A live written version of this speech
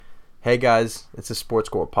Hey guys, it's a Sports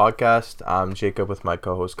Score podcast. I'm Jacob with my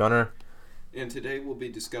co-host Gunnar. And today we'll be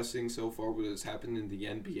discussing so far what has happened in the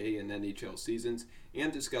NBA and NHL seasons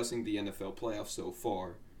and discussing the NFL playoffs so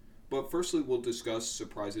far. But firstly, we'll discuss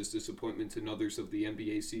surprises, disappointments, and others of the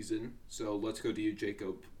NBA season. So let's go to you,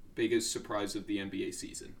 Jacob. Biggest surprise of the NBA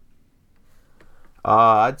season?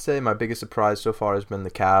 I'd say my biggest surprise so far has been the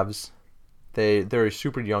Cavs. They're a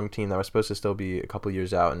super young team that was supposed to still be a couple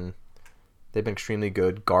years out, and they've been extremely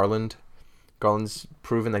good. Garland's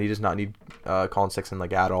proven that he does not need Colin Sexton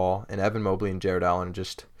at all, and Evan Mobley and Jared Allen are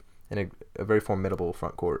just in a very formidable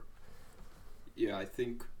front court. Yeah, I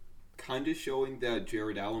think kind of showing that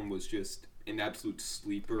Jared Allen was just an absolute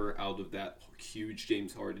sleeper out of that huge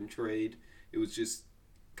James Harden trade. It was just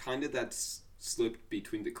kind of that slipped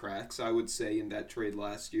between the cracks, I would say, in that trade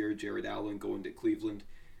last year. Jared Allen going to Cleveland.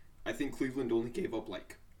 I think Cleveland only gave up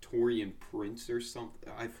Torian Prince or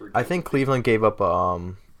something. I forget. I think Cleveland gave up.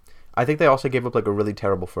 I think they also gave up a really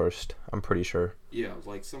terrible first. I'm pretty sure. Yeah,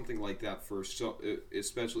 something like that first. So,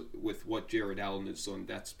 especially with what Jared Allen has done,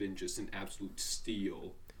 that's been just an absolute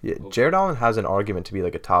steal. Yeah, Jared Allen has an argument to be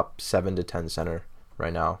a top 7 to 10 center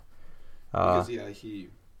right now. Because he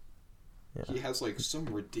has some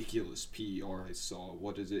ridiculous PER I saw.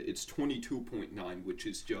 What is it? It's 22.9, which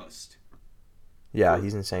is just. Yeah,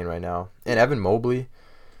 he's insane right now. And Evan Mobley.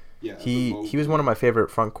 Yeah, he was one of my favorite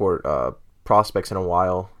front court prospects in a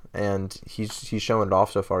while, and he's showing it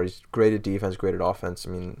off so far. He's great at defense, great at offense. I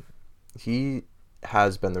mean, he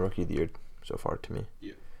has been the rookie of the year so far to me.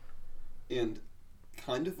 Yeah, and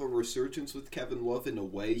kind of a resurgence with Kevin Love in a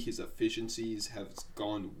way. His efficiencies have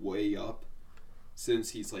gone way up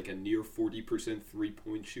since he's a near 40%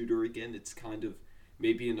 3-point shooter again. It's kind of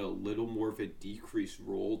maybe in a little more of a decreased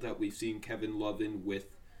role that we've seen Kevin Love in with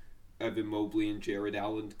Evan Mobley and Jared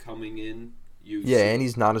Allen coming in. And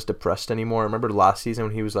he's not as depressed anymore. Remember last season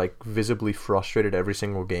when he was visibly frustrated every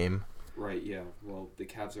single game? Right, yeah. Well, the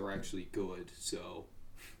Cavs are actually good, so.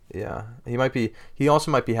 Yeah, he also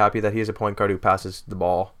might be happy that he has a point guard who passes the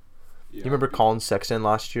ball. Yeah. You remember Colin Sexton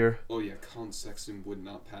last year? Oh yeah, Colin Sexton would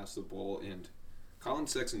not pass the ball, and Colin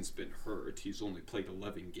Sexton's been hurt. He's only played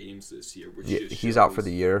 11 games this year, which he's out for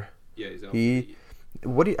the year. Yeah, he's out for the year.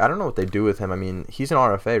 I don't know what they do with him. I mean, he's an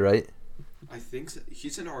RFA, right? I think so.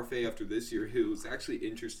 He's an RFA after this year. It was actually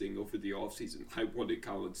interesting over the offseason. I wanted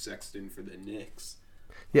Colin Sexton for the Knicks.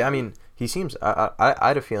 Yeah, I mean, he seems. I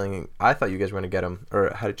had a feeling. I thought you guys were going to get him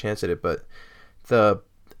or had a chance at it, but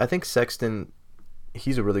I think Sexton,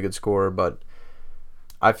 he's a really good scorer, but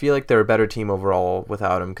I feel like they're a better team overall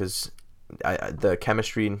without him because the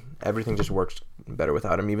chemistry, everything just works better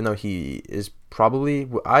without him. Even though he is probably,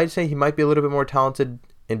 I'd say he might be a little bit more talented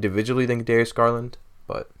individually than Darius Garland,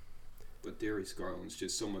 but Darius Garland's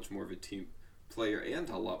just so much more of a team player and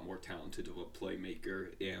a lot more talented of a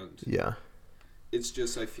playmaker, and yeah, it's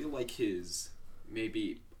just I feel like his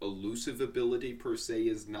maybe elusive ability per se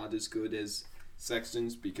is not as good as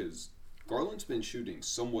Sexton's because Garland's been shooting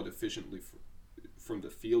somewhat efficiently from the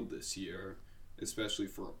field this year, especially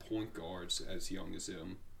for a point guard as young as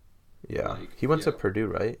him. Yeah, he went to Purdue,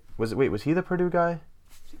 right? Was he the Purdue guy?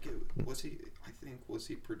 Was he? I think was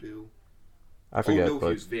he Purdue? I forget. Oh no,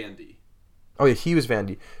 he was Vandy. Oh yeah, he was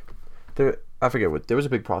Vandy. I forget what. There was a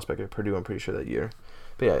big prospect at Purdue. I'm pretty sure that year.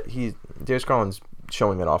 But yeah, Darius Garland's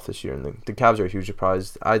showing it off this year, and the Cavs are a huge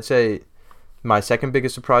surprise. I'd say my second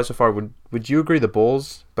biggest surprise so far. Would you agree the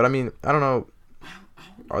Bulls? But I mean, I don't know.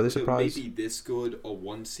 Are they surprised? Maybe this good, a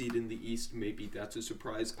 1 seed in the East. Maybe that's a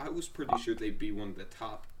surprise. I was pretty sure they'd be one of the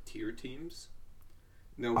top tier teams.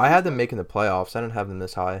 No, I had them making the playoffs. I didn't have them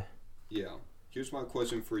this high. Yeah. Here's my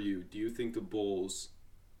question for you. Do you think the Bulls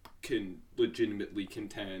can legitimately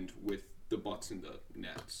contend with the Bucks and the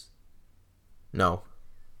Nets? No.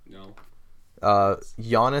 No?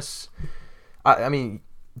 Giannis, I mean,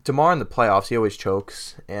 DeMar in the playoffs, he always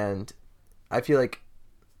chokes, and I feel like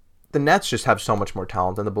the Nets just have so much more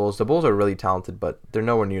talent than the Bulls. The Bulls are really talented, but they're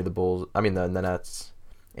nowhere near the Bulls. I mean, the Nets.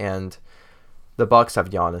 And the Bucks have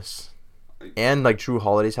Giannis. And, Drew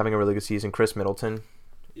Holiday's having a really good season. Chris Middleton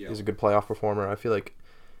is a good playoff performer. I feel like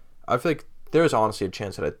there's honestly a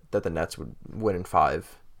chance that the Nets would win in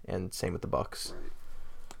 5, and same with the Bucks. Right.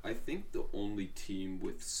 I think the only team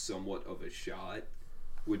with somewhat of a shot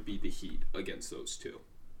would be the Heat against those two.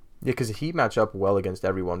 Yeah, because the Heat match up well against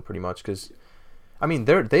everyone pretty much. Because, I mean,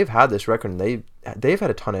 they've had this record, and they've had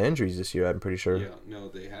a ton of injuries this year, I'm pretty sure. Yeah, no,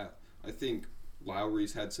 they have. I think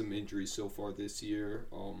Lowry's had some injuries so far this year.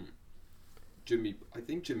 I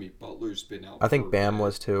think Jimmy Butler's been out. I think Bam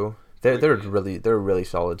was too. They're a really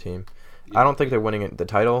solid team. Yeah, I don't think they're winning the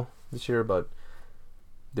title this year, but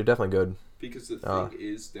they're definitely good. Because the thing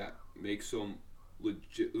is that makes them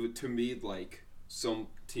legit to me, like some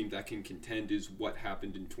team that can contend is what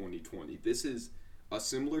happened in 2020. This is a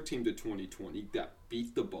similar team to 2020 that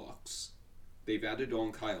beat the Bucks. They've added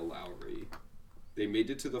on Kyle Lowry. They made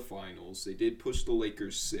it to the finals. They did push the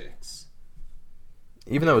Lakers 6.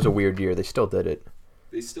 Even though it was a weird year, they still did it.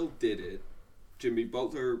 They still did it. Jimmy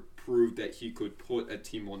Butler proved that he could put a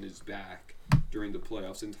team on his back during the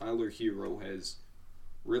playoffs, and Tyler Hero has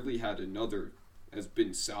really has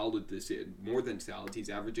been solid this year. More than solid. He's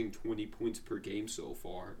averaging 20 points per game so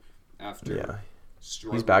far after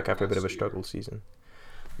he's back after a bit of a struggle season.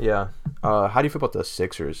 Yeah. How do you feel about the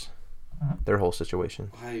Sixers? Their whole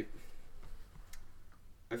situation. I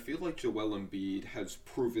feel like Joel Embiid has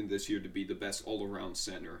proven this year to be the best all-around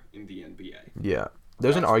center in the NBA. Yeah.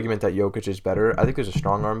 There's an argument that Jokic is better. I think there's a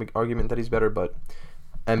strong argument that he's better, but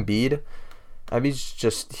Embiid's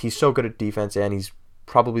he's so good at defense, and he's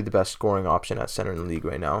probably the best scoring option at center in the league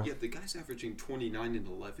right now. Yeah, the guy's averaging 29 and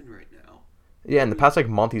 11 right now. Yeah, in the past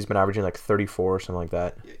month he's been averaging 34 or something like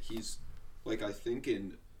that. Yeah, he's I think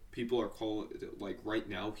people are calling right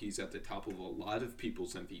now he's at the top of a lot of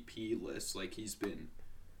people's MVP lists. He's been.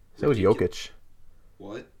 So is Jokic.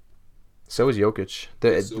 What? So is Jokic.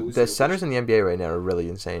 The centers in the NBA right now are really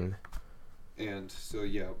insane. And so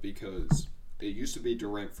because it used to be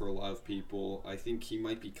Durant for a lot of people. I think he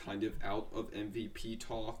might be kind of out of MVP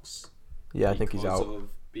talks. Yeah, I think he's out. Because of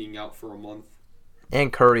being out for a month.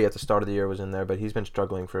 And Curry at the start of the year was in there, but he's been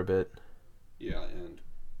struggling for a bit. Yeah, and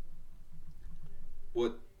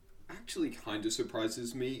what actually kind of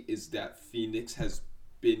surprises me is that Phoenix has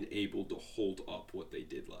been able to hold up what they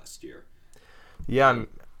did last year. Yeah,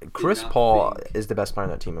 Chris Paul is the best player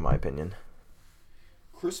on that team, in my opinion.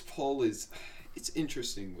 Chris Paul it's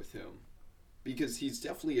interesting with him because he's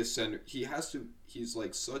definitely a center. He's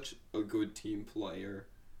such a good team player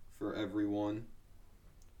for everyone.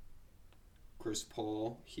 Chris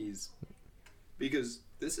Paul, because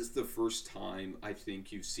this is the first time I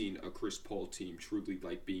think you've seen a Chris Paul team truly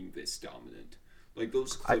being this dominant.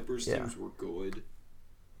 Those Clippers teams were good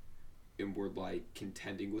and were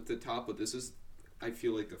contending with the top, but this is, I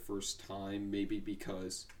feel the first time, maybe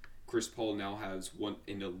because Chris Paul now has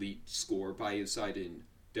an elite scorer by his side in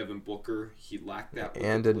Devin Booker. He lacked that with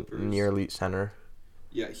and the Clippers. A near elite center.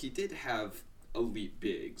 Yeah, he did have elite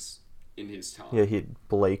bigs in his time. Yeah, he had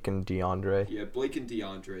Blake and DeAndre. Yeah, Blake and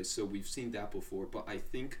DeAndre, so we've seen that before, but I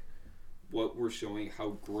think what we're showing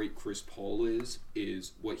how great Chris Paul is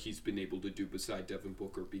what he's been able to do beside Devin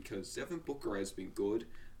Booker, because Devin Booker has been good,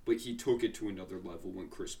 but he took it to another level when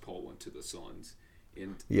Chris Paul went to the Suns.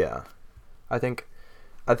 And yeah, I think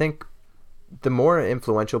the more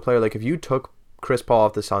influential player, if you took Chris Paul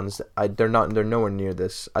off the Suns, they're nowhere near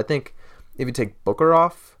this. I think if you take Booker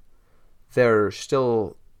off, they're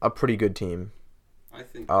still a pretty good team. I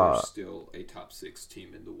think they're still a top 6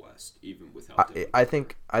 team in the West, even without Devin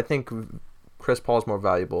Booker. I think Chris Paul is more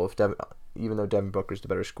valuable even though Devin Booker's the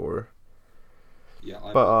better scorer. Yeah,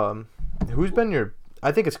 who's been your?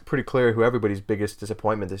 I think it's pretty clear who everybody's biggest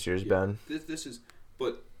disappointment this year has been. This is,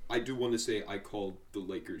 but I do want to say I called the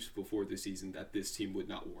Lakers before the season that this team would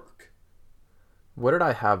not work. Where did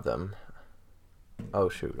I have them? Oh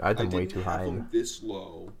shoot, I had them way too high. I didn't have them this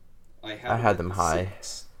low. I had them high.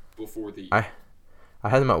 6 before the year. I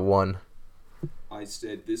had them at 1. I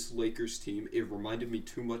said this Lakers team, it reminded me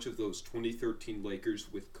too much of those 2013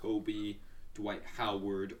 Lakers with Kobe, Dwight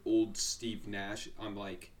Howard, old Steve Nash. I'm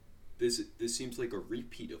this seems like a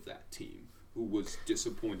repeat of that team who was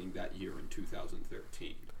disappointing that year in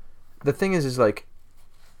 2013. The thing is I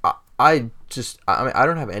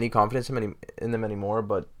don't have any confidence in them anymore,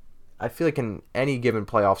 but I feel like in any given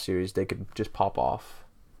playoff series they could just pop off,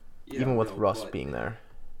 even with Russ being there.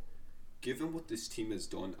 Given what this team has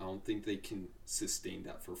done, I don't think they can sustain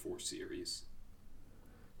that for 4 series.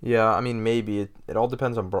 Yeah, maybe it all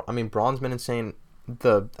depends on. Braun's been insane.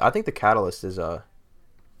 I think the catalyst is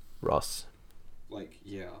Russ.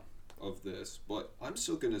 Of this, but I'm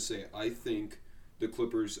still gonna say I think the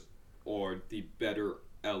Clippers are the better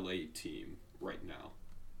LA team right now.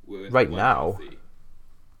 When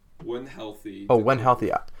healthy. Oh, when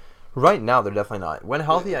healthy. Right now, they're definitely not. When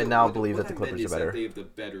healthy, I now believe that the Clippers are better. They have the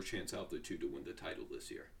better chance out of the two to win the title this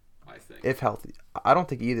year, I think. If healthy. I don't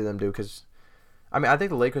think either of them do, because I think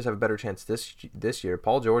the Lakers have a better chance this year.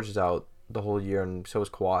 Paul George is out the whole year, and so is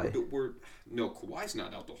Kawhi. No, Kawhi's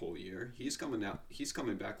not out the whole year. He's coming out. He's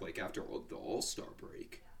coming back after the All-Star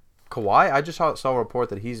break. Kawhi, I just saw a report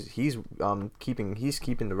that he's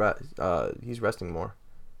keeping the rest. He's resting more.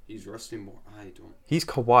 He's resting more. I don't. He's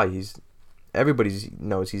Kawhi. Everybody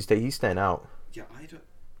knows he's staying out. Yeah,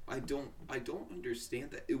 I don't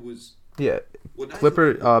understand that. It was Yeah, When I look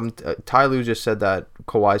Clipper. at Ty Lue just said that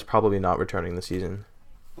Kawhi's probably not returning this season.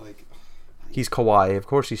 like, He's Kawhi. Of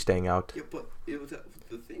course, he's staying out. yeah, but it was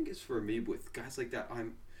the thing is for me with guys like that,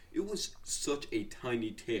 it was such a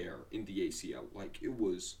tiny tear in the ACL. Like it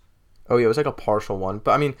was. Oh yeah, it was like a partial one,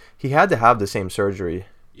 but I mean, he had to have the same surgery.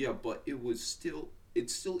 Yeah, but it's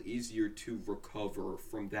still easier to recover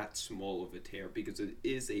from that small of a tear because it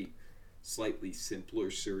is a slightly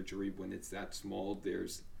simpler surgery when it's that small.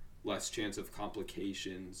 There's less chance of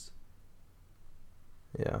complications.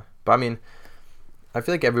 Yeah, but I mean, I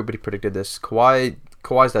feel like everybody predicted this.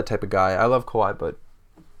 Kawhi's that type of guy. I love Kawhi, but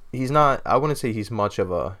he's not. I wouldn't say he's much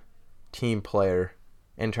of a team player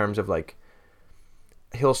in terms of like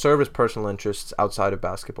he'll serve his personal interests outside of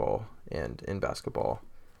basketball and in basketball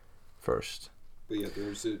first. But yeah,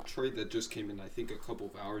 there's a trade that just came in, I think, a couple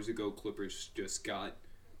of hours ago. Clippers just got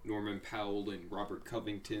Norman Powell and Robert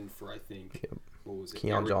Covington for, I think, what was it?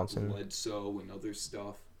 Keon Johnson. Bledsoe and other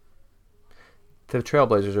stuff. The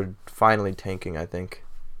Trailblazers are finally tanking, I think.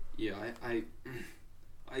 Yeah,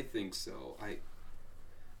 I think so.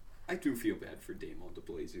 I do feel bad for Dame on the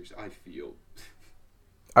Blazers. I feel.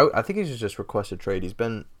 I think he's just requested trade. He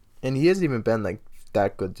hasn't even been like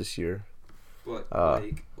that good this year. But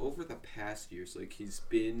like over the past years, like he's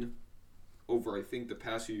been over. I think the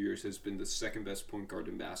past few years has been the second best point guard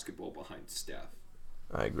in basketball behind Steph.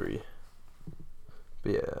 I agree.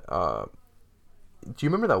 But yeah, do you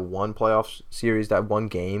remember that one playoff series, that one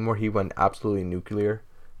game where he went absolutely nuclear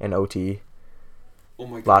in OT? Oh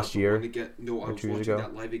my god! Last year? I was watching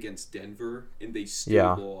that live against Denver, and they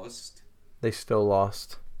still lost. They still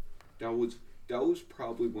lost. That was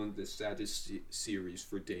probably one of the saddest series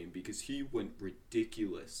for Dame because he went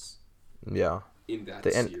ridiculous. Yeah. In that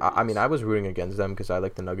and series. I mean, I was rooting against them because I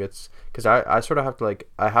like the Nuggets. Because I sort of have to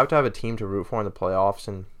I have to have a team to root for in the playoffs,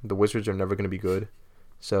 and the Wizards are never going to be good.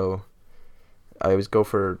 So I always go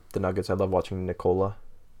for the Nuggets. I love watching Nikola,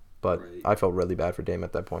 but Right. I felt really bad for Dame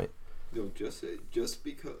at that point. No, just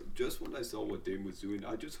when I saw what Dame was doing,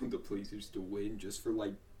 I just want the Blazers to win just for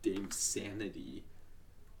like Dame's sanity.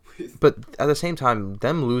 But at the same time,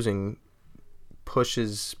 them losing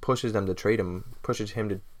pushes them to trade him, pushes him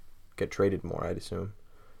to get traded more, I'd assume.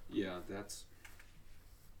 Yeah,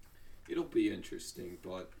 it'll be interesting,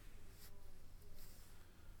 but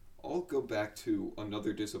I'll go back to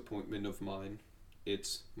another disappointment of mine.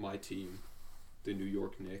 It's my team, the New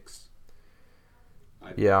York Knicks.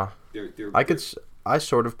 I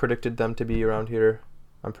sort of predicted them to be around here.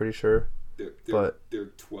 I'm pretty sure. They're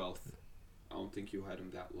 12th. I don't think you had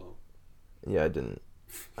them that low. Yeah, I didn't.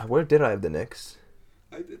 Where did I have the Knicks?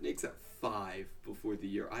 I had the Knicks at 5 before the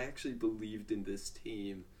year. I actually believed in this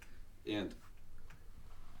team, and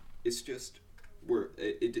it's just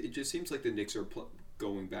it just seems like the Knicks are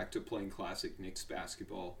going back to playing classic Knicks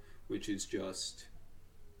basketball, which is just.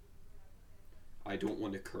 I don't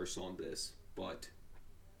want to curse on this, but.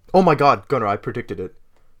 Oh my God, Gunnar! I predicted it.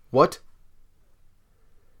 What?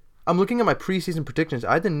 I'm looking at my preseason predictions.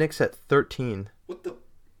 I had the Knicks at 13. What the?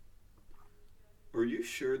 Are you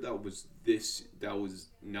sure that was this? That was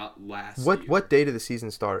not last year? What day did the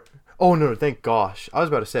season start? Oh no! Thank gosh. I was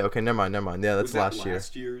about to say. Okay, never mind. Yeah, that's was that last year.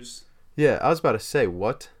 Last year's. Yeah, I was about to say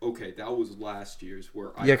what? Okay, that was last year's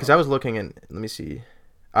where I. Yeah, because I was looking at. Let me see.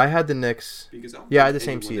 I had the Knicks. Because I had the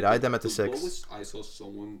same seed. I had them at the 6. Lowest I saw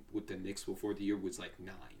someone with the Knicks before the year was like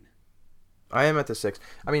 9. I am at the 6.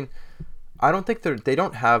 I mean, I don't think they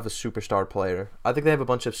don't have a superstar player. I think they have a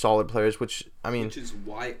bunch of solid players, which is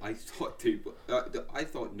why I thought I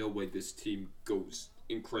thought no way this team goes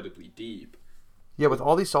incredibly deep. Yeah, with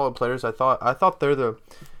all these solid players, I thought they're the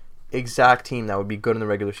exact team that would be good in the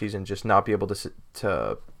regular season, just not be able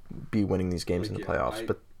to be winning these games in the playoffs.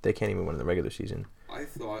 But they can't even win in the regular season. I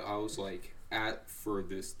was like, at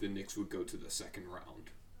furthest, the Knicks would go to the second round.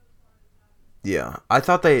 Yeah, I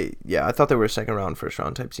thought they were a second round, first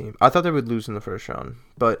round type team. I thought they would lose in the first round,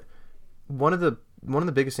 but one of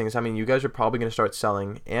the biggest things. I mean, you guys are probably going to start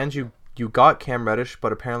selling, and you got Cam Reddish,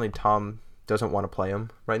 but apparently Tom doesn't want to play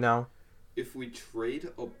him right now. If we trade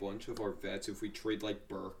a bunch of our vets, if we trade like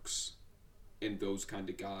Burks and those kind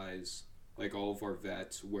of guys, like all of our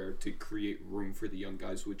vets, where to create room for the young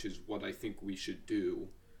guys, which is what I think we should do,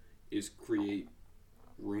 is create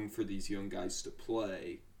room for these young guys to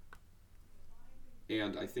play.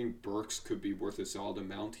 And I think Burks could be worth a solid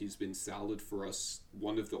amount. He's been solid for us.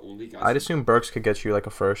 One of the only guys. I'd assume Burks could get you like a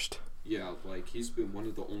first. Yeah, like he's been one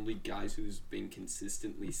of the only guys who's been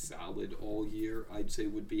consistently solid all year. I'd say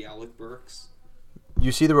would be Alec Burks.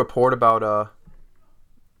 You see the report about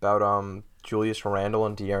Julius Randle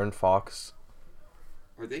and De'Aaron Fox?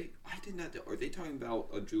 Are they? I did not. Are they talking about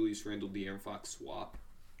a Julius Randle De'Aaron Fox swap?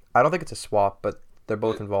 I don't think it's a swap, but they're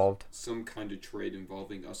both But involved. some kind of trade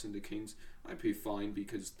involving us and the Kings, I'd be fine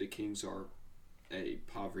because the Kings are a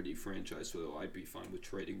poverty franchise, so I'd be fine with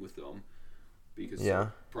trading with them because Yeah.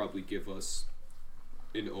 they'll probably give us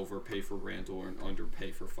an overpay for Randall or an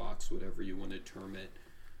underpay for Fox, whatever you want to term it.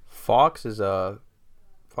 Fox is a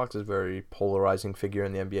very polarizing figure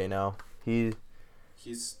in the NBA now. He's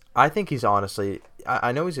I think he's honestly.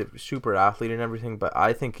 I know he's a super athlete and everything, but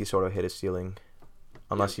I think he sort of hit his ceiling,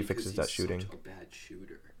 unless he because fixes that he's shooting. such a bad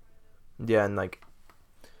shooter. Yeah, and like,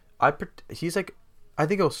 he's like, I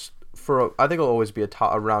think he'll always be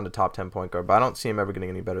around a top 10 point guard, but I don't see him ever getting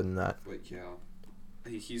any better than that. But yeah,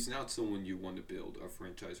 he's not someone you want to build a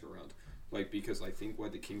franchise around. Like, because I think why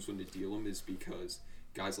the Kings want to deal him is because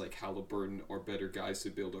guys like Halliburton are better guys to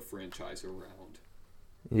build a franchise around.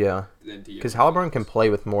 Yeah, Than De'Aaron because Halliburton Fox. can play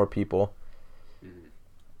with more people.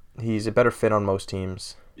 He's a better fit on most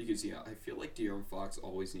teams. Because yeah, I feel like De'Aaron Fox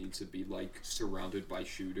always needs to be like surrounded by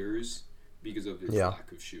shooters because of his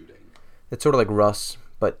lack of shooting. It's sort of like Russ,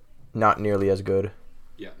 but not nearly as good.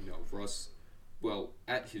 Yeah, no, Russ. Well,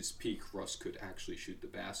 at his peak, Russ could actually shoot the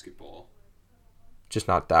basketball. Just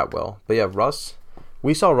not that well. But yeah, Russ.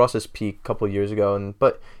 We saw Russ's peak a couple of years ago,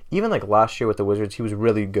 but even like last year with the Wizards, he was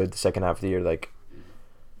really good the second half of the year. Like,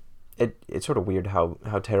 it's sort of weird how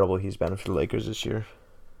terrible he's been for the Lakers this year.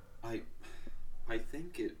 I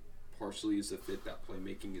think it partially is the fit that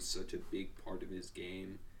playmaking is such a big part of his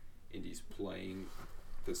game, and he's playing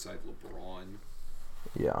beside LeBron.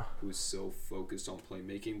 Yeah. Who is so focused on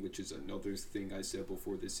playmaking, which is another thing I said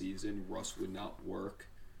before the season. Russ would not work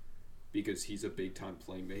because he's a big-time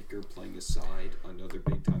playmaker playing aside another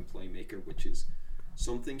big-time playmaker, which is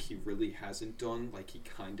something he really hasn't done. Like, he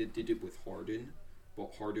kind of did it with Harden,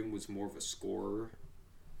 but Harden was more of a scorer,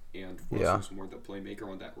 and Russ was more the playmaker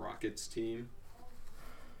on that Rockets team.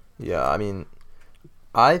 Yeah, I mean,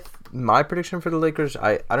 my prediction for the Lakers,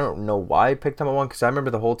 I don't know why I picked them at 1, because I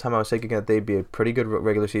remember the whole time I was thinking that they'd be a pretty good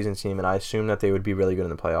regular season team, and I assumed that they would be really good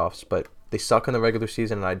in the playoffs, but they suck in the regular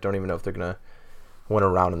season, and I don't even know if they're going to win a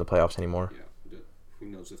round in the playoffs anymore. Yeah, who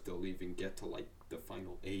knows if they'll even get to, like, the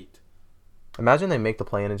final 8. Imagine they make the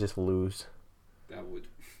play-in and just lose. That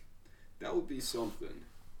would be something.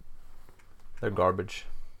 They're garbage.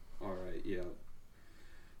 All right, yeah.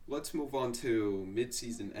 Let's move on to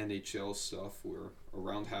mid-season NHL stuff. We're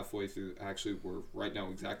around halfway through. Actually, we're right now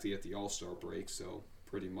exactly at the All-Star break, so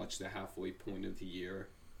pretty much the halfway point of the year.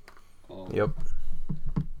 Yep.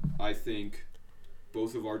 I think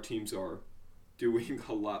both of our teams are doing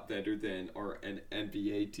a lot better than our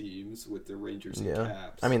NBA teams with the Rangers and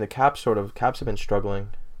Caps. I mean, the Caps have been struggling.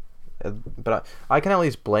 But I can at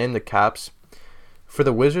least blame the Caps. For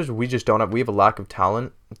the Wizards, we have a lack of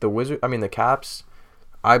talent. The Caps,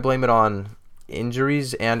 I blame it on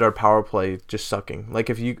injuries and our power play just sucking. Like,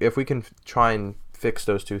 if we can try and fix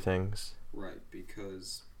those two things. Right,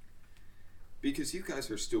 because you guys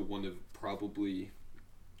are still one of probably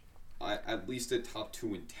at least a top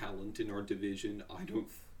 2 in talent in our division.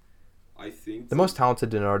 I think the most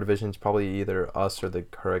talented in our division is probably either us or the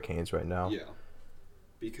Hurricanes right now. Yeah,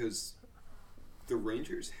 because the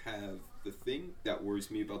Rangers have... The thing that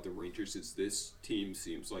worries me about the Rangers is this team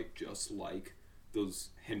seems like just like those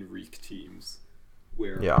Henrique teams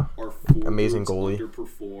where our forwards amazing goalie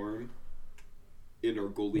underperform and our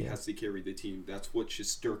goalie has to carry the team. That's what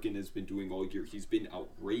Shesterkin has been doing all year. He's been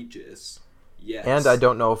outrageous. Yes. And I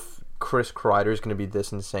don't know if Chris Kreider is going to be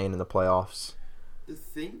this insane in the playoffs. The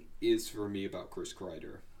thing is for me about Chris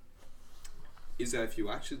Kreider is that if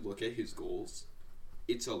you actually look at his goals,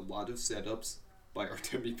 it's a lot of setups by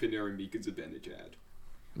Artemi Panarin and Mika Zibanejad.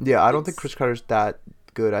 Yeah, I don't think Chris Kreider's that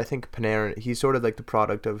good. I think Panarin, he's sort of like the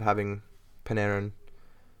product of having Panarin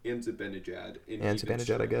and Zibanejad. And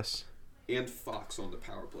Zibanejad, I guess. And Fox on the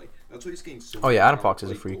power play. That's why he's getting so many Adam Fox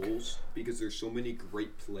is a freak. Goals, because there's so many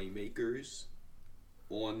great playmakers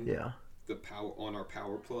on on our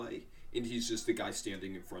power play, and he's just the guy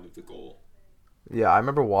standing in front of the goal. Yeah, I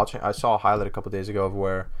remember I saw a highlight a couple days ago of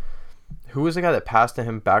where who was the guy that passed to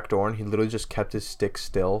him backdoor and he literally just kept his stick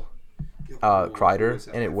still? Kreider,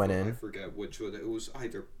 and it went in. I forget which one. It was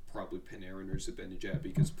either probably Panarin or Zibanejad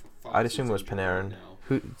because Fox I'd assume it was Panarin.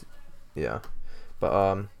 Now.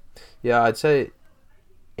 But I'd say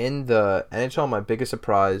in the NHL, my biggest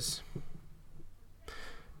surprise.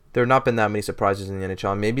 There have not been that many surprises in the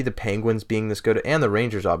NHL. Maybe the Penguins being this good, and the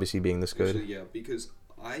Rangers obviously being this good. Actually, yeah, because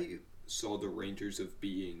I saw the Rangers of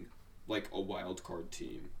being like a wild card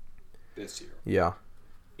team this year. Yeah.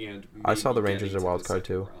 And I saw the Rangers as a wild card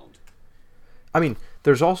too. Round. I mean,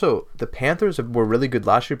 there's also the Panthers were really good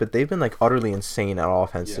last year, but they've been like utterly insane at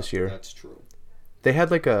offense this year. That's true. They had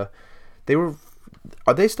they were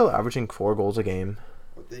Are they still averaging 4 goals a game?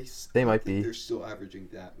 Are they? They I might think be. they're still averaging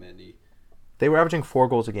that many. They were averaging 4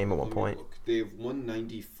 goals a game at one Let me point. look. They have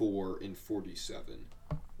 194 and 47,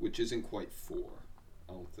 which isn't quite 4.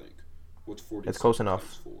 I don't think. What's 47? It's close enough.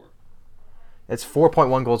 times 4? It's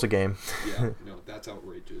 4.1 goals a game. Yeah, no, that's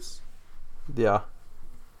outrageous. Yeah.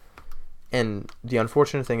 And the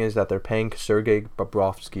unfortunate thing is that they're paying Sergei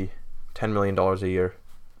Bobrovsky $10 million a year.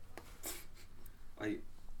 I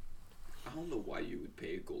don't know why you would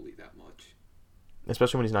pay a goalie that much.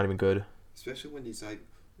 Especially when he's not even good. Especially when he's like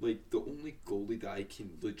the only goalie that I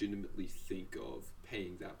can legitimately think of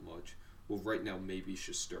paying that much. Well, right now maybe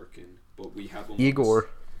Shesterkin, but we have him. Igor.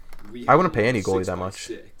 I wouldn't pay any goalie that much.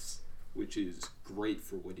 6, which is great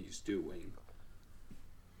for what he's doing.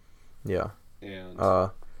 Yeah.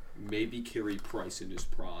 And maybe Carey Price in his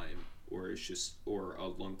prime, or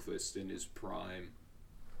Lundqvist in his prime,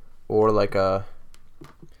 or like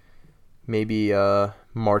maybe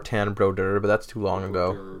Martin Brodeur, but that's too long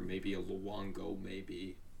ago. Or maybe a Luongo,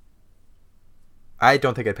 maybe. I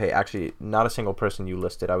don't think I'd pay. Actually, not a single person you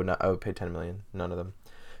listed. I would pay $10 million. None of them.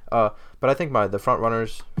 But I think the front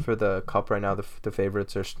runners for the cup right now, the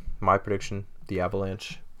favorites are my prediction, the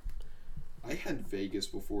Avalanche. I had Vegas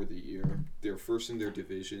before the year. They're first in their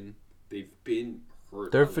division. They've been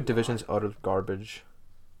hurt. Their division's utter garbage.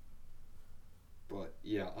 But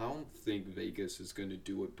yeah, I don't think Vegas is going to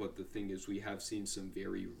do it. But the thing is, we have seen some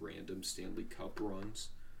very random Stanley Cup runs.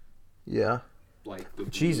 Yeah. Like the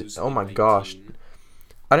Blues. Jesus! Oh my 19. gosh!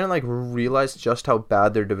 I didn't realize just how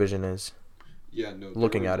bad their division is. Yeah, no.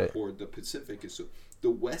 Looking at it, the Pacific is the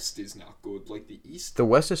West is not good. Like the East. The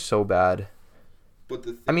West is so bad. But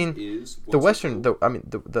the thing is, the Western.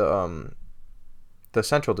 The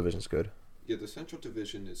Central Division's good. Yeah, the Central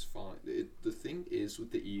Division is fine. The thing is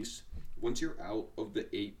with the East, once you're out of the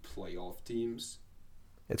 8 playoff teams,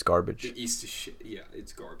 it's garbage. The East is shit. Yeah,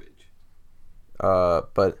 it's garbage.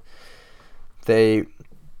 But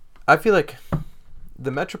I feel like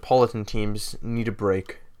the Metropolitan teams need a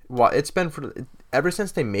break. Well, it's been ever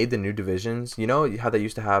since they made the new divisions. You know how they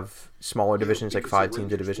used to have smaller divisions, like 5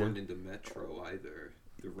 teams a division. The Rangers weren't in the Metro either.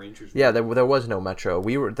 The Rangers. Yeah, there was no Metro.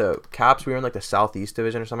 We were the Caps. We were in like the Southeast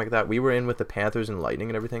Division or something like that. We were in with the Panthers and Lightning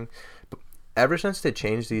and everything. But ever since they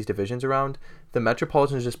changed these divisions around, the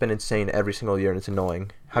Metropolitan has just been insane every single year, and it's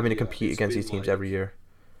annoying having to compete against these teams every year.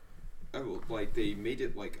 Oh, like they made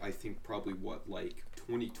it I think probably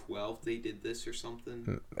 2012 they did this or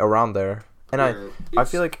something around there, and I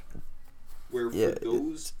feel like for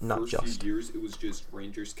those first few years it was just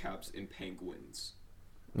Rangers, Caps, and Penguins.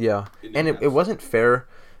 Yeah, and it wasn't fair.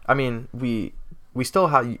 I mean, we still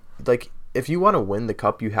have if you want to win the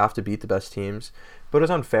cup, you have to beat the best teams. But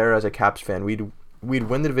it's unfair as a Caps fan. We'd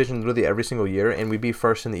win the division literally every single year, and we'd be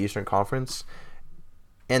first in the Eastern Conference.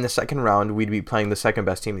 And the second round, we'd be playing the second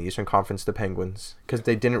best team in the Eastern Conference, the Penguins, because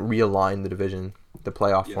they didn't realign the division, the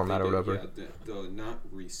playoff format or whatever. Yeah, the not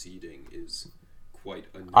reseeding is quite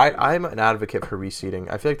annoying. I'm an advocate for reseeding.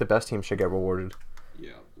 I feel like the best team should get rewarded.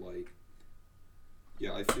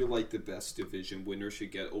 Yeah, I feel like the best division winner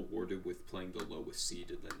should get awarded with playing the lowest seed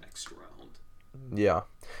in the next round. Yeah.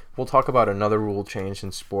 We'll talk about another rule change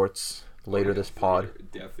in sports later this pod.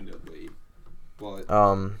 Definitely. But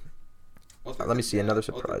let me see another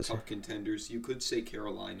surprise. Other cup contenders, you could say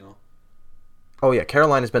Carolina. Oh yeah,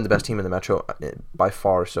 Carolina's been the best team in the Metro by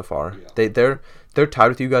far so far. Yeah. They're tied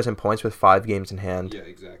with you guys in points with 5 games in hand. Yeah,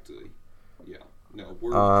 exactly. Yeah. No,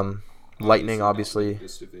 we're Lightning obviously.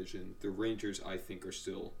 This division, the Rangers I think are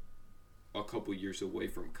still a couple years away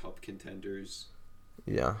from cup contenders.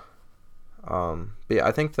 Yeah. But yeah,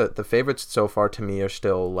 I think that the favorites so far to me are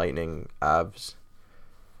still Lightning, Avs.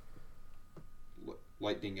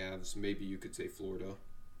 Lightning, Avs, maybe you could say Florida.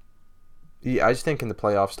 Yeah, I just think in the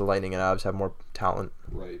playoffs the Lightning and Avs have more talent.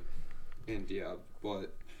 Right. And yeah,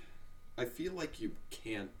 but I feel like you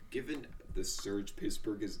can't, given the surge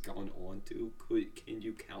Pittsburgh has gone on to, can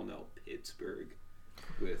you count out Pittsburgh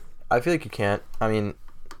with? I feel like you can't. I mean,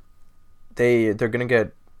 they're gonna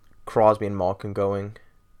get Crosby and Malkin going,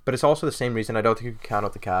 but it's also the same reason I don't think you can count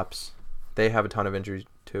out the Caps. They have a ton of injuries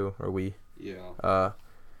too, or we. Yeah.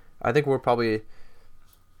 I think we're probably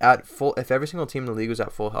at full. If every single team in the league was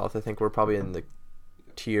at full health, I think we're probably in the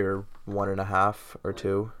tier 1.5 or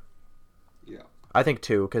 2. Yeah. I think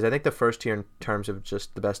 2, because I think the first tier in terms of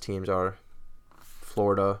just the best teams are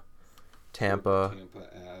Florida, Tampa,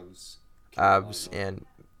 Avs, and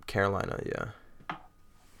Carolina. Yeah.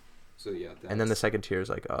 So yeah. And then the second tier is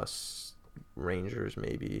like us, Rangers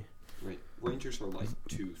maybe. Rangers are like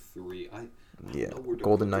 2, 3. I yeah. don't know where to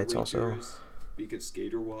Golden put the Knights also. Because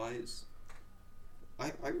skater wise,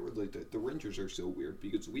 I relate that the Rangers are so weird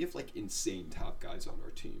because we have like insane top guys on our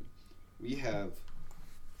team. We have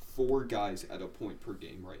 4 guys at a point per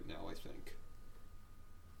game right now, I think.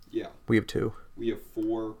 Yeah. We have 2. We have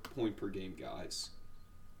 4 point per game guys.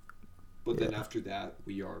 But then after that,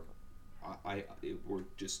 we are, we're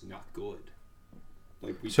just not good.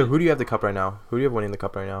 Like so who do you have the cup right now? Who do you have winning the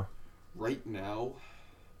cup right now? Right now,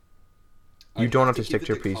 you don't have to stick to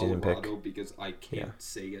your preseason pick because I can't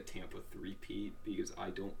say a Tampa 3-peat because I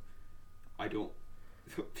don't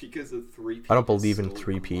because of 3-peat. I don't believe in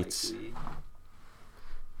 3-peats.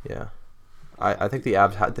 Yeah. I think the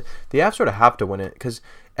Avs sort of have to win it because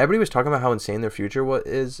everybody was talking about how insane their future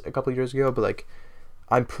is a couple of years ago, but like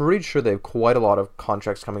I'm pretty sure they have quite a lot of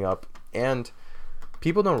contracts coming up, and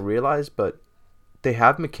people don't realize, but they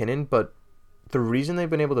have McKinnon, but the reason they've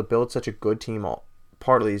been able to build such a good team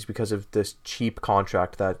partly is because of this cheap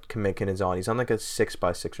contract that McKinnon's on. He's on like a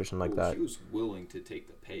 6x6 or something like that. He was willing to take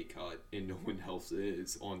the pay cut, and no one else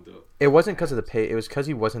is on the. It wasn't because of the pay. It was because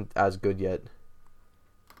he wasn't as good yet.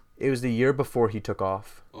 It was the year before he took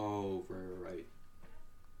off. Oh, right.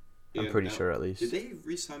 I'm pretty sure, at least. Did they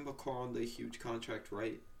re-sign McCarr on the huge contract,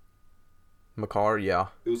 right? McCarr, yeah.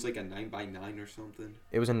 It was like a 9x9 or something.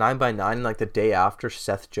 It was a 9x9, and like the day after,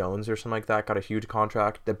 Seth Jones or something like that got a huge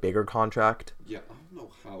contract, the bigger contract. Yeah, I don't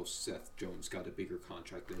know how Seth Jones got a bigger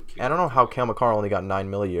contract than Cale. I don't know how Cale McCarr only got $9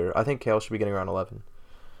 million a year. I think Cale should be getting around 11.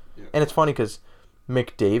 Yeah. And it's funny because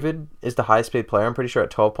McDavid is the highest paid player, I'm pretty sure,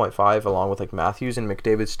 at 12.5, along with like Matthews, and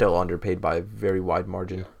McDavid's still underpaid by a very wide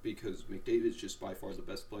margin. Yeah, because McDavid's just by far the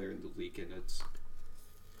best player in the league, and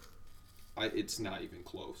it's not even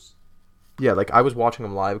close. Yeah, like I was watching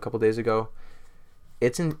him live a couple days ago.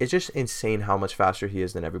 It's just insane how much faster he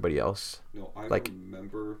is than everybody else. No, I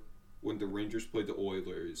remember when the Rangers played the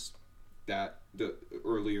Oilers,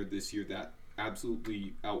 earlier this year, that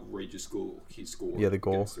absolutely outrageous goal he scored. Yeah, the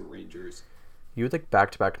goal against the Rangers. You had like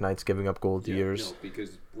back-to-back nights giving up goal years. No,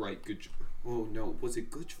 because was it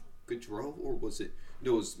Gaudreau or was it?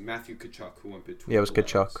 No, it was Matthew Tkachuk who went between. Yeah, it was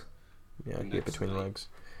Tkachuk. Yeah, he hit between the legs.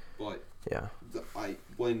 But yeah,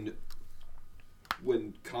 when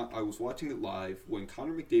I was watching it live, when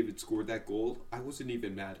Connor McDavid scored that goal, I wasn't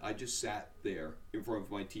even mad. I just sat there in front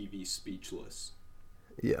of my TV speechless.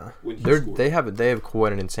 Yeah, they have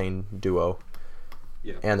quite an insane duo.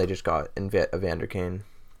 Yeah, and they just got Evander Kane.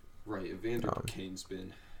 Right, Evander Kane's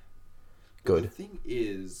been good. The thing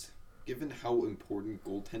is, given how important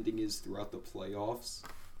goaltending is throughout the playoffs,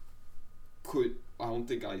 I don't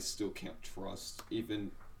think I still can't trust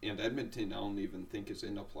even. And Edmonton, I don't even think is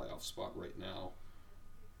in a playoff spot right now.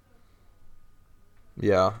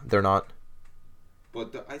 Yeah, they're not.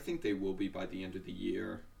 But I think they will be by the end of the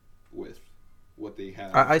year with what they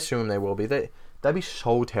have. I assume they will be. That'd be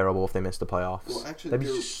so terrible if they missed the playoffs. Well, actually, that'd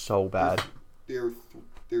be so bad.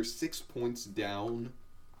 They're 6 points down.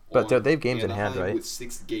 But they have games Anaheim in hand, right? With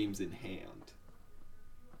 6 games in hand.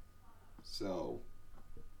 So,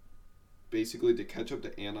 basically, to catch up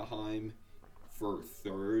to Anaheim for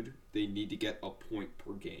third, they need to get a point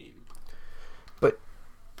per game. But,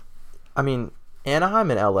 I mean, Anaheim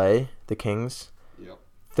and LA, the Kings, yep,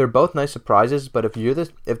 they're both nice surprises. But if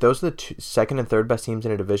those are the second and third best teams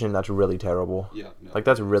in a division, that's really terrible. Yeah, no, like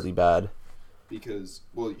that's really bad. Because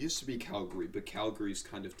it used to be Calgary, but Calgary's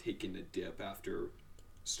kind of taken a dip after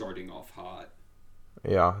starting off hot.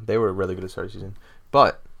 Yeah, they were really good at start of the season,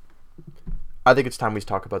 but I think it's time we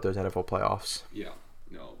talk about those NFL playoffs. Yeah,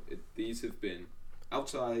 no, these have been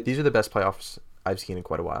outside. These are the best playoffs I've seen in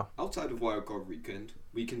quite a while. Outside of wildcard weekend,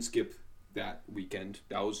 we can skip that weekend.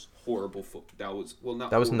 That was horrible. That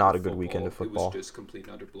was not a good weekend of football. It was just complete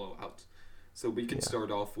and utter blowouts. So we can start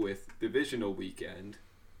off with divisional weekend,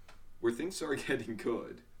 where things started getting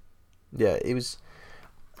good. Yeah, it was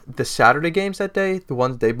the Saturday games that day. The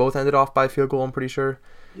ones they both ended off by field goal. I'm pretty sure.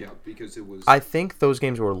 Yeah, because it was. I think those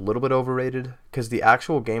games were a little bit overrated because the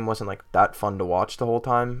actual game wasn't like that fun to watch the whole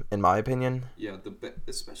time, in my opinion. Yeah,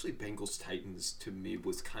 especially Bengals Titans to me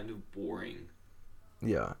was kind of boring.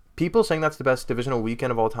 Yeah, people saying that's the best divisional weekend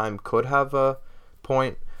of all time could have a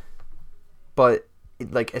point, but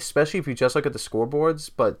like especially if you just look at the scoreboards.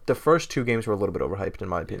 But the first 2 games were a little bit overhyped, in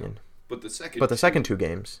my opinion. But the second 2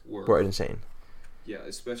 games were insane. Yeah,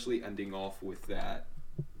 especially ending off with that.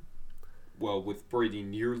 Well, with Brady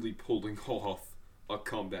nearly pulling off a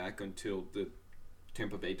comeback until the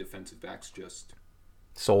Tampa Bay defensive backs just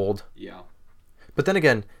sold. Yeah. But then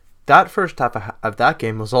again, that first half of that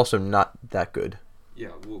game was also not that good.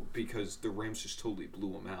 Yeah, well, because the Rams just totally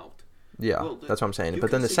blew them out. Yeah, that's what I'm saying.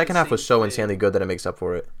 But then the second half was so insanely good that it makes up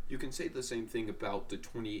for it. You can say the same thing about the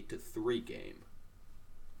 28-3 game.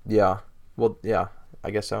 Yeah. Well, yeah, I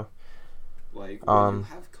guess so. Like, when you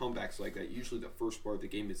have comebacks like that, usually the first part of the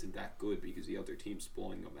game isn't that good because the other team's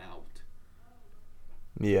blowing them out.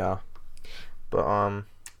 Yeah. But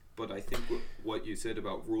But I think what you said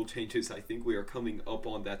about rule changes, I think we are coming up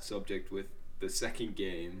on that subject with the second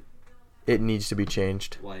game. it needs to be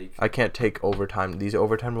changed. Like, I can't take overtime. These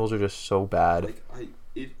overtime rules are just so bad. like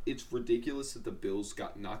it's ridiculous that the Bills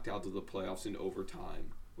got knocked out of the playoffs in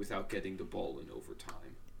overtime without getting the ball in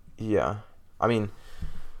overtime. Yeah. I mean,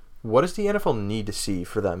 what does the NFL need to see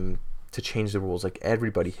for them to change the rules? Like,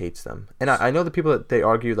 everybody hates them. And I know the people that they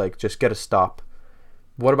argue, like, just get a stop.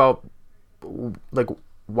 What about, like,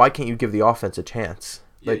 why can't you give the offense a chance?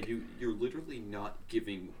 Yeah, Like, you're literally not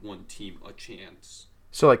giving one team a chance.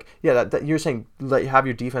 so, like, yeah, that you're saying have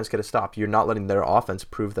your defense get a stop. You're not letting their offense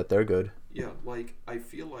prove that they're good. Yeah, like, I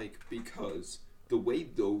feel like because the way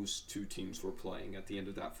those two teams were playing at the end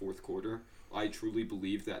of that fourth quarter, I truly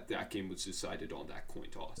believe that game was decided on that coin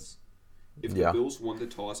toss. If the Bills won the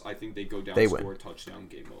toss, I think they go down, score a touchdown,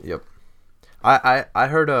 game over. Yep. I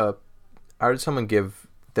heard someone give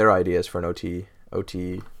their ideas for an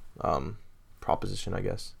OT proposition, I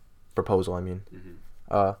guess. Proposal, I mean.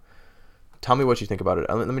 Mm-hmm. Tell me what you think about it.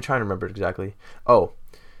 Let me try and remember it exactly. Oh,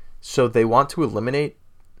 so they want to eliminate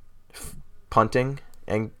punting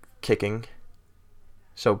and kicking.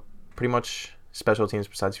 So pretty much special teams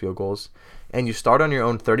besides field goals. And you start on your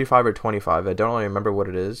own 35 or 25. I don't really remember what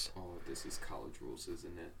it is. Oh, this is college rules,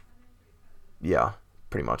 isn't it? Yeah,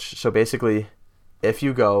 pretty much. So basically, if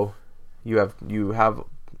you go, you have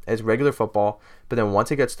as regular football, but then once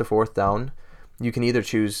it gets to fourth down, you can either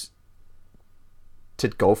choose to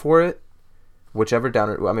go for it,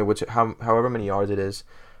 however many yards it is,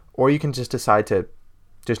 or you can just decide to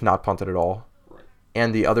just not punt it at all. Right.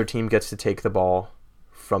 And the other team gets to take the ball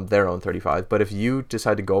from their own 35. But if you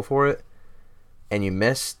decide to go for it and you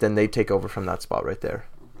miss, then they take over from that spot right there.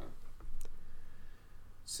 Okay.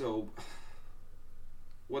 So,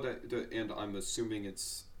 and I'm assuming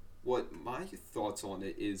what my thoughts on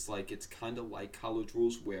it is, like, it's kind of like college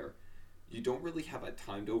rules where you don't really have a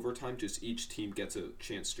timed overtime, just each team gets a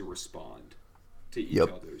chance to respond to each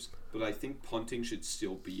other's. But I think punting should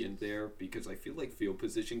still be in there because I feel like field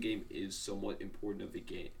position game is somewhat important of the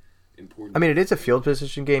game. I mean, it is a field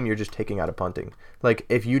position game. You're just taking out a punting. Like,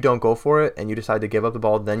 if you don't go for it and you decide to give up the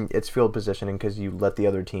ball, then it's field positioning because you let the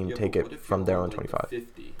other team take it from their own 25.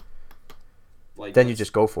 50? Like, then you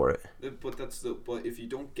just go for it. But if you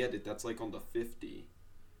don't get it, that's like on the 50.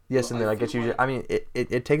 Yes, and then I guess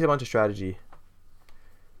it takes a bunch of strategy.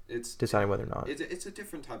 It's deciding whether or not. It's a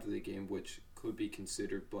different type of the game which could be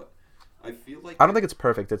considered, but I feel like I don't think it's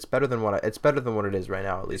perfect. It's better than what it is right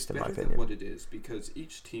now, at least in my opinion. It's better than what it is because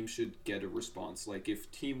each team should get a response. Like,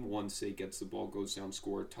 if team 1, say, gets the ball, goes down,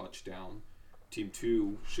 score a touchdown, team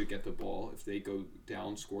 2 should get the ball. If they go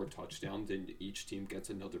down, score a touchdown, then each team gets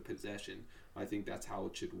another possession. I think that's how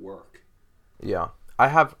it should work. Yeah. I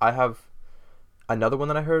have another one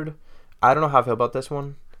that I heard. I don't know how I feel about this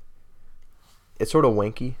one. It's sort of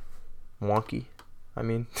wonky. I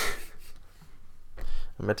mean,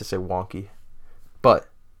 I meant to say wonky, but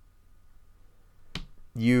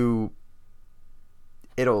it'll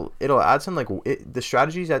add some the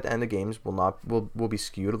strategies at the end of games will be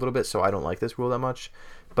skewed a little bit. So I don't like this rule that much,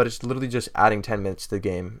 but it's literally just adding 10 minutes to the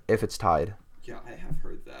game if it's tied. Yeah, I have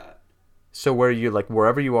heard that. So where you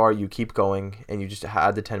wherever you are, you keep going and you just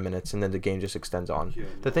add the 10 minutes and then the game just extends on. Yeah,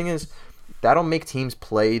 the thing is, that'll make teams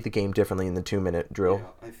play the game differently in the 2-minute drill.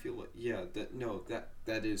 Yeah, I feel like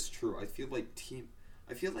that is true. I feel like that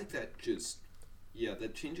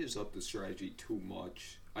changes up the strategy too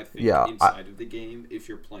much. I think inside of the game if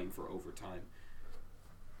you're playing for overtime.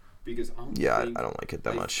 Because I don't like it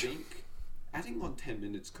that much. I think adding on 10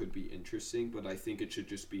 minutes could be interesting, but I think it should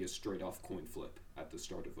just be a straight off coin flip at the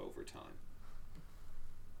start of overtime.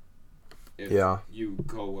 If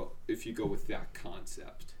you go with that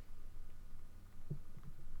concept.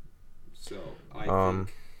 So I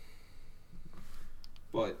think,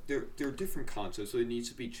 but they're different concepts, so it needs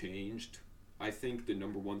to be changed. I think the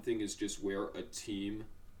number one thing is just where a team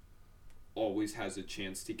always has a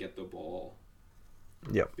chance to get the ball.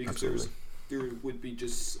 Yep, because absolutely. There would be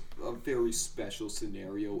just a very special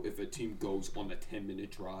scenario if a team goes on a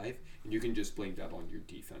 10-minute drive, and you can just blame that on your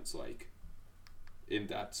defense, like in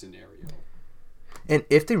that scenario. And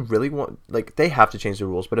if they really want, they have to change the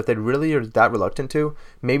rules, but if they really are that reluctant to,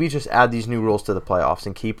 maybe just add these new rules to the playoffs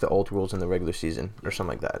and keep the old rules in the regular season or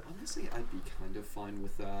something like that. Honestly, I'd be kind of fine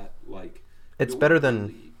with that. Like, it's better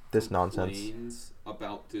than this nonsense.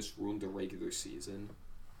 About this rule in the regular season.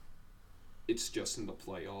 It's just in the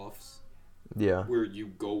playoffs. Yeah. Where your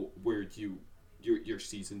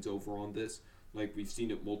season's over on this. Like, we've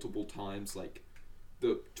seen it multiple times. Like,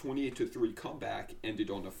 the 28-3 comeback ended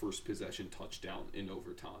on a first possession touchdown in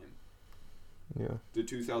overtime. Yeah. The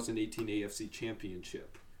 2018 AFC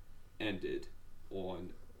Championship ended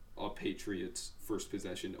on a Patriots first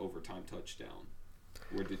possession overtime touchdown,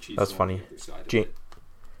 where the Chiefs That's were funny. on the other side of it.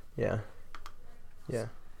 Yeah.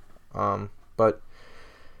 Yeah. But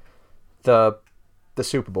the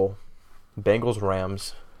Super Bowl, Bengals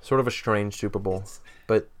Rams, sort of a strange Super Bowl,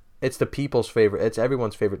 but it's the people's favorite. It's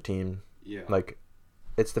everyone's favorite team. Yeah. Like,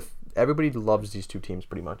 everybody loves these two teams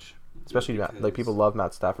pretty much. Especially like people love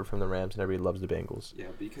Matt Stafford from the Rams, and everybody loves the Bengals. Yeah,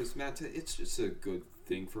 because it's just a good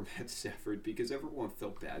thing for Matt Stafford, because everyone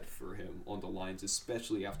felt bad for him on the Lions,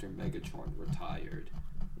 especially after Megatron retired.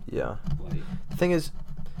 Yeah. Like, the thing is,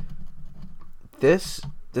 this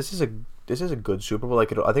is a good Super Bowl.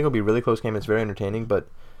 Like, I think it'll be a really close game. It's very entertaining, but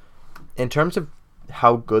in terms of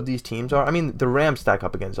how good these teams are, I mean, the Rams stack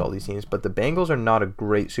up against all these teams, but the Bengals are not a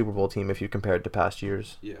great Super Bowl team if you compare it to past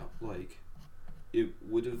years. Yeah, like, it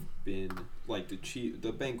would have been like the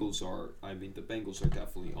Bengals are. I mean, the Bengals are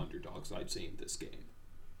definitely underdogs, I'd say, in this game.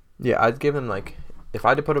 Yeah, I'd give them, like, if I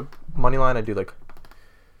had to put a money line, I'd do like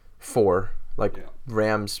 4. Like, Yeah.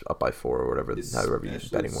 Rams up by 4 or whatever, however your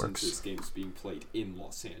betting since works. this game's being played in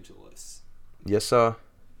Los Angeles. Yes, sir.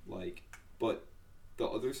 Like, but the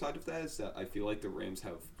other side of that is that I feel like the Rams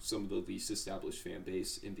have some of the least established fan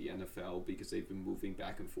base in the NFL, because they've been moving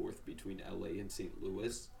back and forth between LA and St.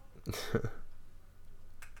 Louis.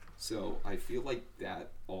 So I feel like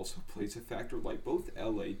that also plays a factor. Like, both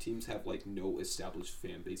LA teams have like no established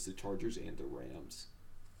fan base, the Chargers and the Rams.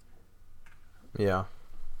 Yeah.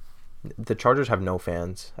 The Chargers have no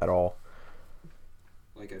fans at all.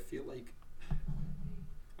 Like, I feel like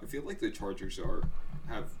the Chargers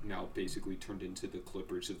have now basically turned into the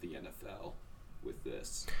Clippers of the NFL with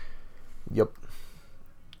this. Yep.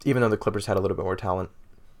 Even though the Clippers had a little bit more talent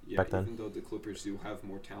back then. Even though the Clippers do have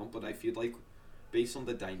more talent, but I feel like based on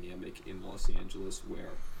the dynamic in Los Angeles, where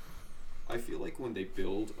I feel like when they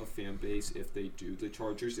build a fan base, if they do the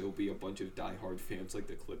Chargers, it will be a bunch of diehard fans like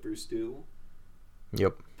the Clippers do.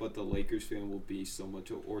 Yep. But the Lakers fan will be so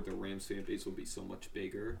much, or the Rams fan base will be so much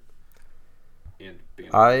bigger. And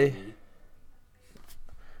I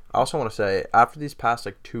also want to say, after these past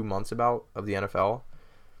like 2 months of the NFL,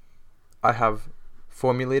 I have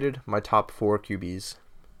formulated my top 4 QBs.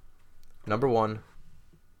 Number 1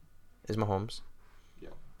 is Mahomes. Yeah.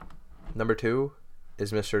 Number 2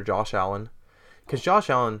 is Mr. Josh Allen. Because Josh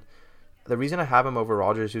Allen, the reason I have him over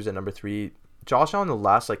Rodgers, who's at number 3, Josh Allen the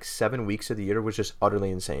last like 7 weeks of the year was just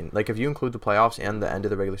utterly insane. Like, if you include the playoffs and the end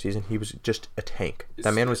of the regular season, he was just a tank.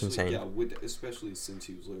 That man was insane. Yeah, especially since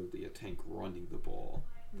he was literally a tank running the ball.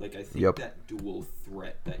 Like, I think that dual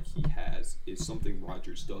threat that he has is something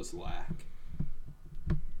Rodgers does lack.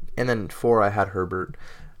 And then 4, I had Herbert.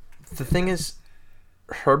 The thing is,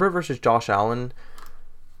 Herbert versus Josh Allen,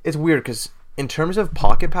 it's weird because in terms of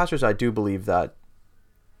pocket passers, I do believe that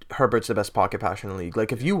Herbert's the best pocket passer in the league.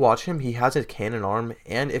 Like, if you watch him, he has a cannon arm,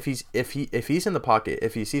 and if he's in the pocket,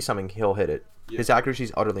 if he sees something, he'll hit it. Yeah. His accuracy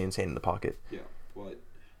is utterly insane in the pocket. Yeah, but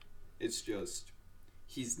it's just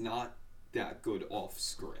he's not that good off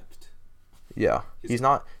script. Yeah, he's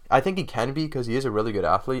not. I think he can be because he is a really good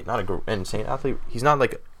athlete, not an insane athlete. He's not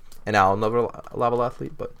like an Allen level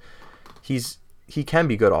athlete, but he can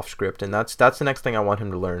be good off script, and that's the next thing I want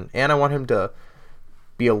him to learn, and I want him to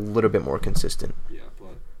be a little bit more consistent. Yeah,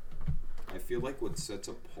 but I feel like what sets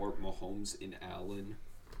apart Mahomes and Allen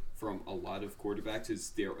from a lot of quarterbacks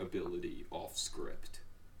is their ability off script.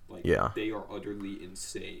 Like, they are utterly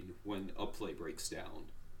insane when a play breaks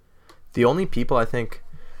down. The only people I think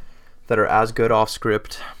that are as good off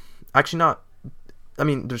script, actually not, I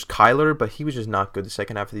mean, there's Kyler, but he was just not good the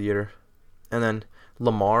second half of the year. And then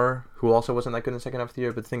Lamar, who also wasn't that good in the second half of the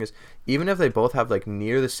year. But the thing is, even if they both have like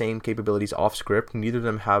near the same capabilities off script, neither of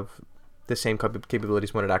them have the same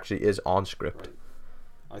capabilities when it actually is on script. Right.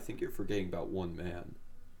 I think you're forgetting about one man.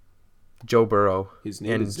 Joe Burrow. His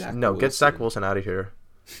name is Zach Wilson. Get Zach Wilson out of here.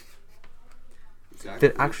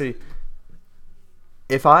 Actually,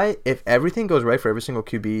 if everything goes right for every single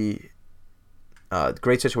QB,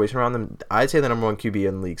 great situation around them, I'd say the number 1 QB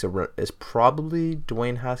in the league is probably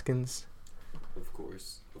Dwayne Haskins. Of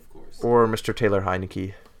course. Or Mr. Taylor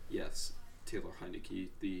Heineke. Yes, Taylor Heineke,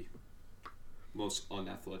 the most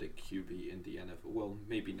unathletic QB in the NFL. Well,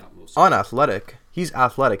 maybe not most. Unathletic. He's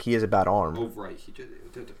athletic. He has a bad arm. Oh, right.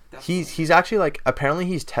 He's actually like, apparently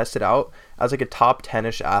he's tested out as like a top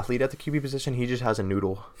 10-ish athlete at the QB position. He just has a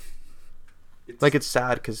noodle. It's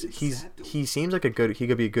sad because he seems like he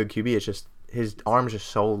could be a good QB. It's just his arms are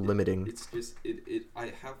so limiting. It's just it.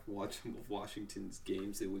 I have watched some of Washington's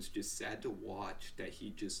games. It was just sad to watch that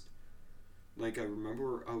he just like I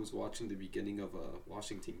remember I was watching the beginning of a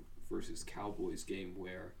Washington versus Cowboys game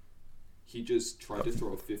where he just tried to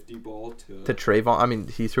throw a 50 ball to Trayvon. I mean,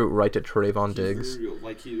 he threw it right to Trayvon Diggs.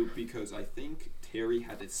 Because I think Terry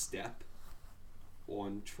had a step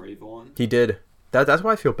on Trayvon. He did. That's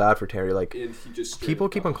why I feel bad for Terry. Like, and he just people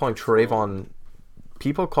keep on calling Trayvon.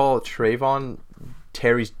 People call Trayvon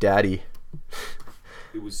Terry's daddy.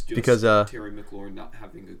 It was just because Terry McLaurin not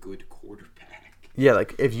having a good quarterback. Yeah,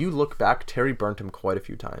 like if you look back, Terry burnt him quite a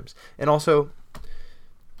few times. And also,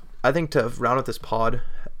 I think to round out this pod,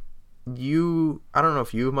 I don't know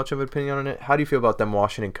if you have much of an opinion on it. How do you feel about them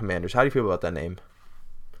Washington Commanders? How do you feel about that name?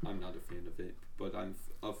 I'm not a fan of it, but I'm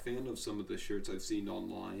a fan of some of the shirts I've seen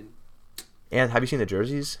online. And have you seen the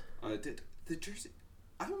jerseys? The jersey,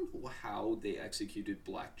 I don't know how they executed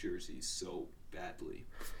black jerseys so badly.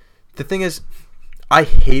 The thing is, I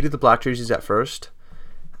hated the black jerseys at first.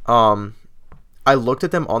 I looked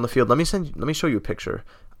at them on the field. Let me show you a picture.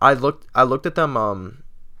 I looked at them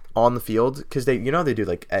on the field because they do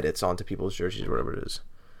like edits onto people's jerseys or whatever it is.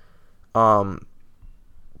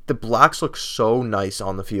 The blacks look so nice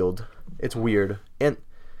on the field. It's weird. And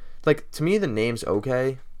like to me the name's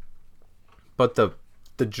okay, but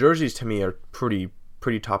the jerseys to me are pretty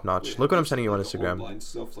top notch. Look what I'm sending you on Instagram. Online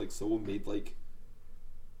stuff like someone made like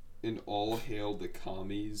an all hail the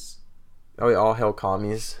commies. Oh yeah, all hail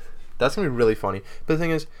commies. That's gonna be really funny. But the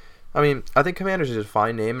thing is, I mean, I think Commanders is a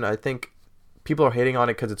fine name, and I think people are hating on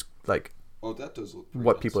it because it's like that does look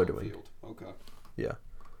what people are doing. Field. Okay. Yeah.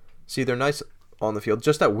 See, they're nice on the field.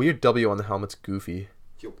 Just that weird W on the helmet's goofy.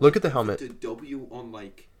 Look at the helmet. The W on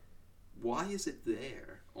why is it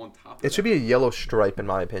there on top of it? Should be a yellow stripe in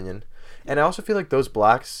my opinion. And I also feel like those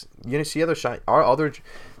blacks, see other shine.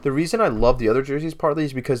 The reason I love the other jerseys partly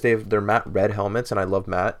is because they're matte red helmets, and I love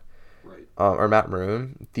matte, right? Or matte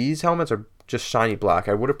maroon. These helmets are just shiny black.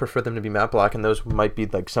 I would have preferred them to be matte black, and those might be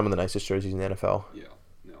like some of the nicest jerseys in the NFL. Yeah,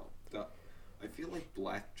 no, I feel like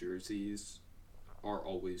black jerseys are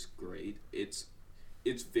always great. It's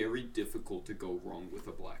very difficult to go wrong with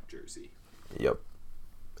a black jersey. Yep.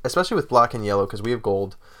 Especially with black and yellow because we have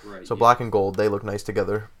gold. Right. So black and gold, they look nice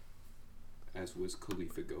together. As Wiz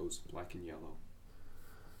Khalifa goes, black and yellow.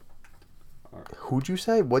 Right. Who'd you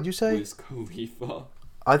say? What'd you say? Wiz Khalifa.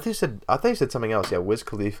 I thought you said something else. Yeah, Wiz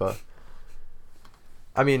Khalifa.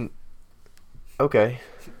 I mean, okay.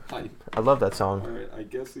 I love that song. All right, I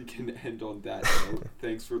guess we can end on that note.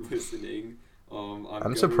 Thanks for listening.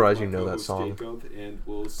 I'm surprised you know that song. Jacob, and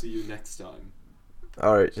we'll see you next time.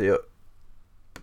 All right, see ya.